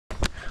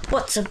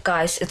What's up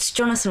guys, it's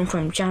Jonathan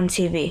from J.A.N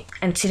TV,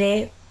 and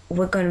today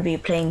we're going to be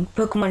playing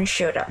Pokemon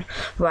Showdown,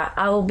 where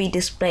I will be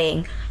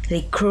displaying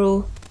the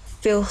cruel,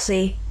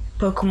 filthy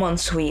Pokemon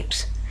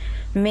sweeps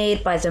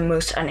made by the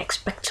most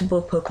unexpected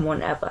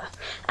Pokemon ever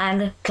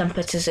and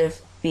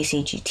competitive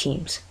VCG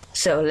teams.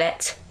 So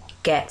let's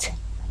get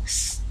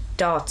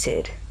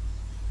started.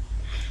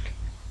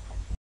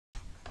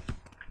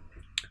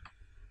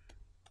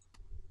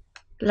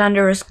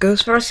 Landorus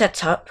goes for a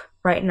setup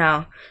right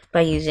now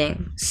by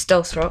using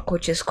Stealth Rock,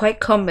 which is quite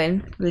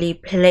commonly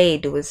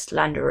played with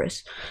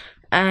Landorus,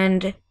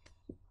 and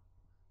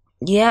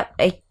yeah,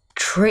 a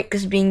trick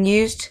is being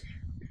used,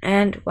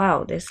 and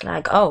wow, there's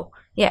lag. Oh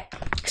yeah,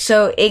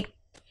 so a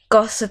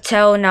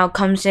Gothitelle now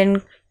comes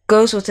in,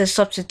 goes with a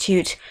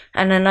substitute,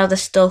 and another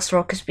Stealth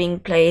Rock is being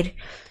played.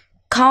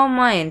 Calm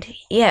Mind,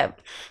 yeah,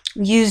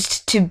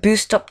 used to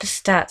boost up the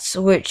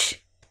stats,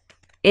 which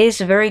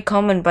is very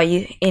common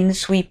in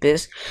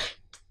sweepers.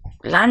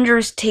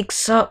 Landorus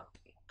takes up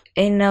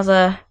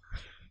another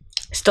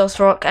Stealth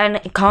Rock and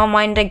Calm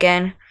Mind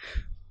again.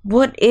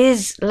 What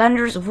is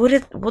Landorus?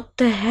 What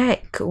the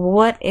heck?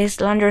 What is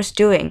Landorus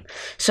doing?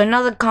 So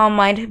another Calm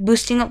Mind,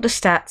 boosting up the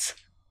stats.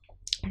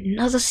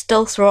 Another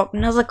Stealth Rock,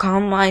 another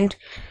Calm Mind.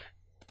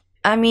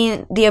 I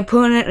mean, the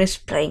opponent is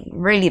playing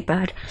really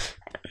bad.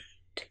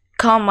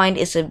 Calm Mind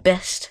is the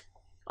best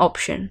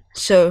option.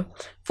 So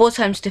 4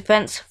 times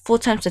defense, 4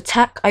 times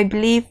attack, I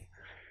believe.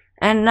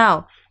 And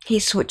now he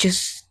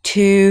switches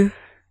to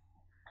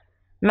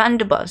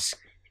Mandibuzz,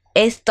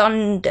 a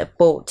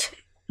Thunderbolt,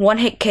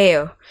 1-hit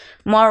KO.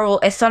 Moral,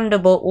 a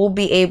Thunderbolt will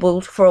be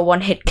able for a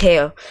 1-hit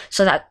KO,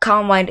 so that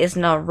Calm Mind is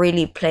now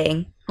really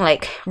playing,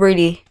 like,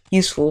 really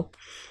useful.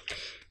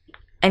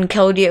 And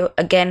Keldeo,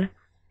 again,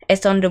 a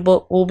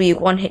Thunderbolt will be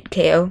 1-hit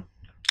KO,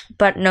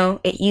 but no,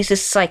 it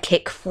uses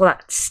Psychic for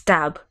that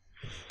stab.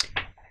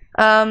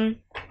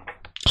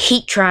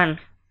 Heatran,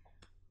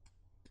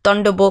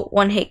 Thunderbolt,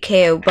 1-hit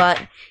KO,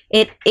 but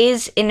it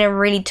is in a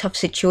really tough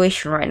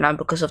situation right now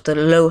because of the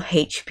low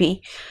HP,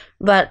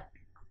 but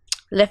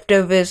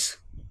Leftovers,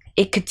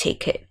 it could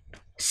take it.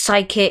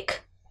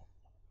 Psychic,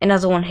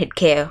 another 1-hit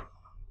KO.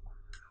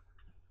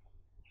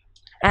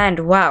 And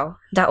wow,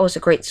 that was a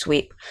great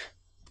sweep.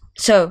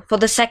 So for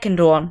the second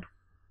one,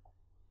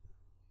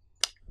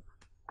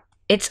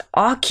 it's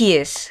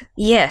Arceus.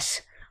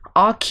 Yes,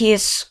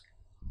 Arceus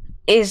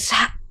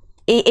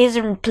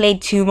isn't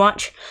played too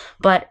much,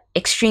 but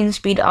Extreme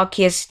Speed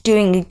Arceus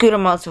doing a good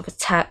amount of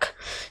attack.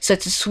 So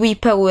it's a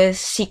sweeper with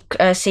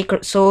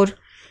Sacred Sword,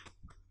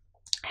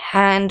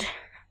 and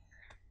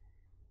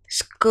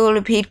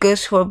Scolipede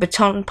goes for a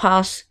Baton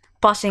Pass,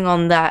 passing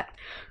on that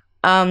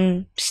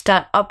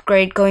stat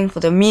upgrade, going for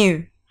the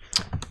Mew.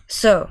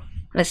 So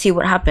let's see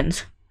what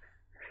happens.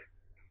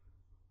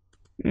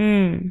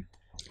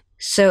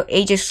 So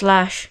Aegis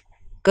Slash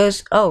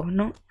goes, oh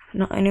no,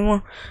 not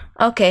anymore.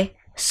 Okay,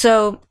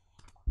 so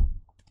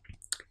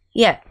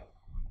yeah,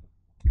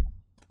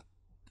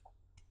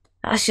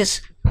 that's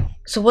just,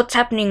 so what's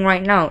happening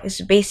right now is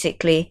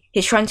basically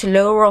he's trying to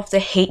lower off the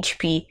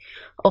HP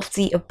of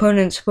the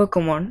opponent's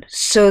Pokemon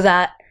so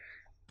that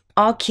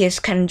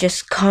Arceus can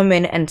just come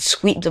in and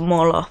sweep them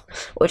all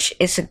off, which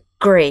is a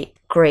great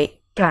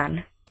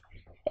plan,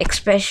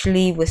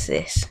 especially with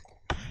this.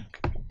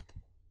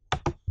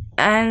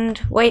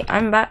 And wait,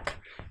 I'm back.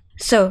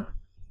 So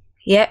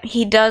yeah,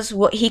 he does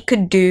what he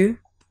could do,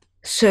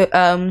 so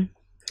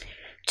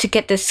to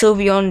get the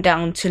Sylveon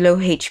down to low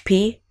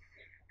HP,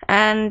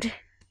 and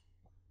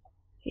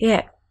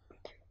yeah,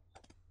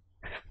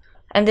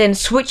 and then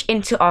switch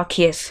into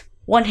Arceus,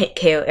 1-hit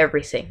KO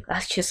everything.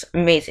 That's just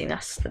amazing.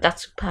 That's a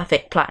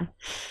perfect plan.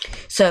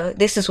 So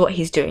this is what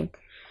he's doing.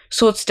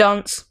 Swords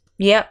Dance,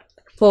 yep,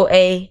 for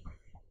a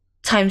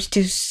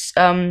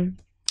 ×2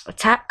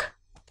 attack.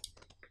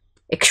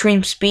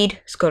 Extreme Speed,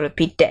 it's gotta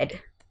be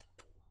dead.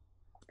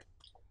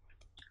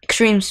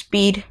 Extreme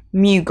Speed,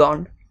 Mew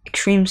gone.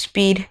 Extreme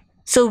Speed,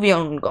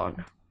 Sylveon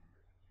gone.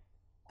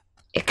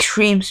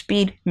 Extreme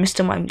Speed,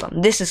 Mr. Mime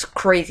gone. This is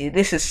crazy.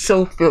 This is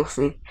so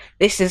filthy.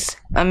 This is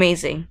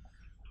amazing.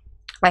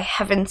 I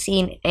haven't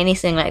seen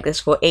anything like this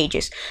for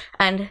ages.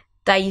 And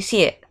there you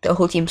see it. The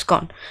whole team's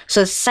gone.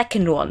 So the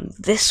second one,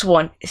 this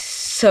one is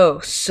so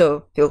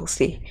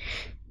filthy.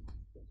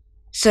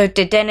 So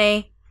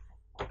Dedenne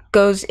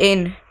goes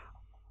in,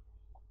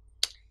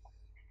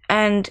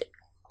 and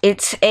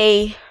it's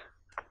a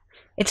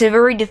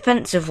very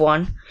defensive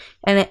one,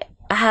 and it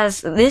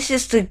has, this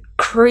is the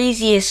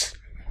craziest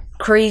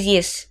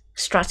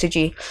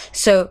strategy.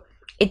 So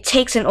it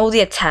takes in all the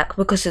attack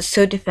because it's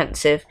so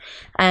defensive,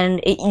 and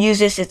it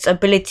uses its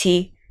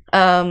ability,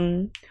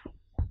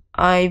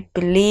 I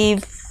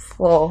believe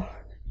for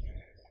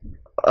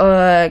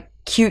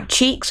Cute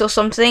Cheeks or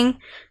something,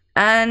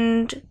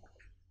 and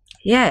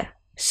yeah,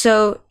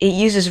 so it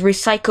uses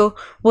Recycle.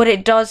 What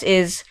it does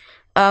is,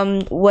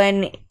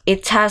 when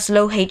it has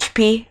low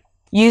HP,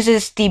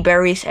 uses the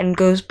berries and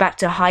goes back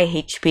to high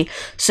HP.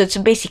 So it's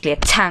basically a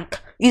tank.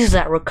 Uses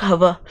that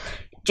Recover,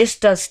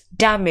 just does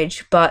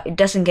damage, but it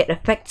doesn't get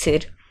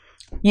affected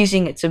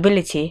using its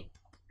ability.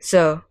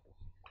 So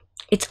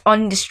It's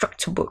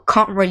indestructible,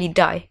 can't really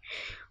die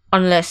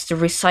unless the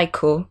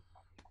recycle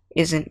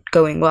isn't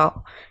going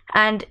well.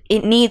 And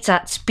it needs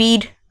that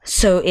speed,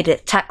 so it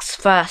attacks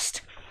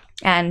fast.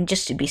 And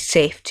just to be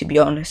safe, to be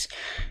honest,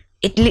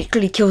 it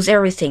literally kills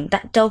everything.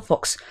 That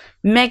Delphox,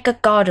 Mega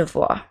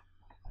Gardevoir,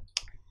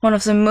 one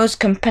of the most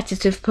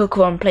competitive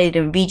Pokemon played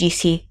in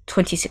VGC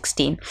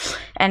 2016.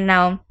 And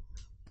now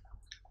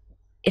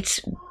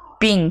it's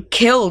being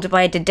killed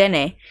by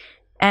Dedenne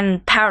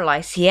and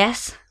paralyzed,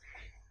 yes.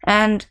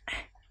 And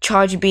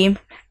Charge Beam,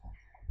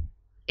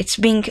 it's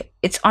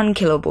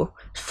unkillable.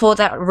 For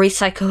that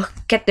recycle,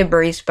 get the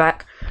berries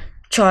back.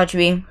 Charge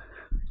Beam,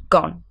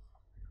 gone.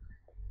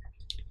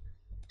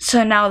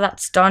 So now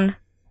that's done,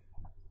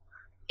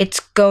 it's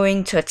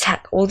going to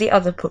attack all the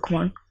other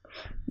Pokemon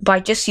by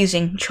just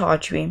using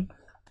Charge Beam.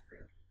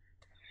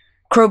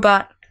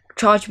 Crobat,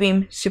 Charge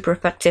Beam, super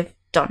effective,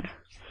 done.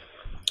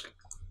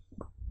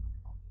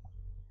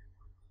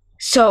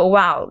 So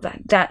wow,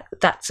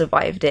 that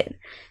survived it.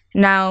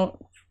 Now,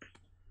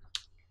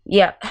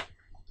 yeah,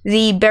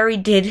 the berry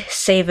did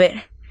save it.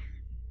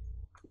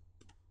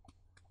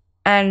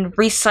 And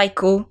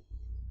recycle,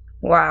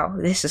 wow,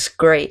 this is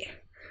great.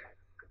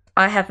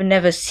 I have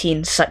never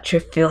seen such a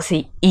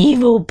filthy,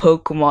 evil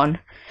Pokemon.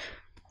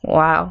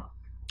 Wow.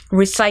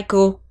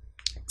 Recycle,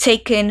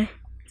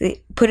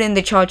 put in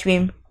the Charge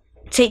Beam,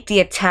 take the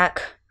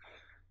attack,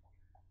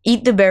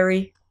 eat the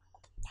berry,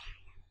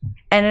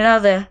 and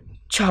another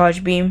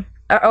Charge Beam,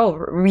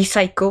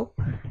 recycle,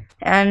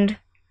 and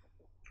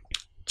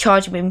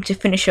Charge Beam to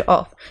finish it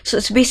off. So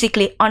it's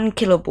basically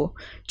unkillable.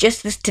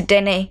 Just this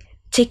Dedenne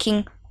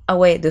taking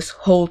away this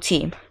whole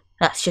team.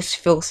 That's just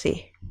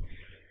filthy.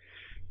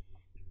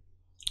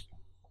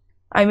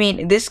 I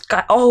mean, this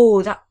guy,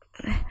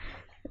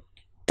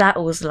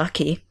 that was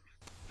lucky.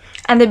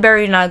 And the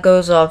berry now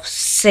goes off,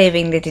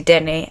 saving the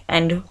Dedenne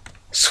and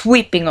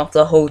sweeping off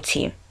the whole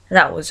team.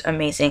 That was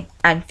amazing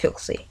and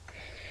filthy.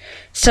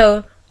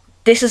 So,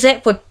 this is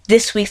it for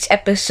this week's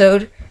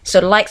episode. So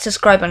like,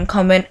 subscribe and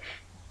comment.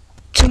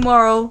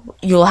 Tomorrow,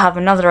 you'll have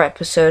another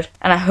episode,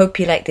 and I hope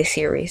you like this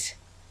series.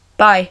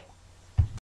 Bye.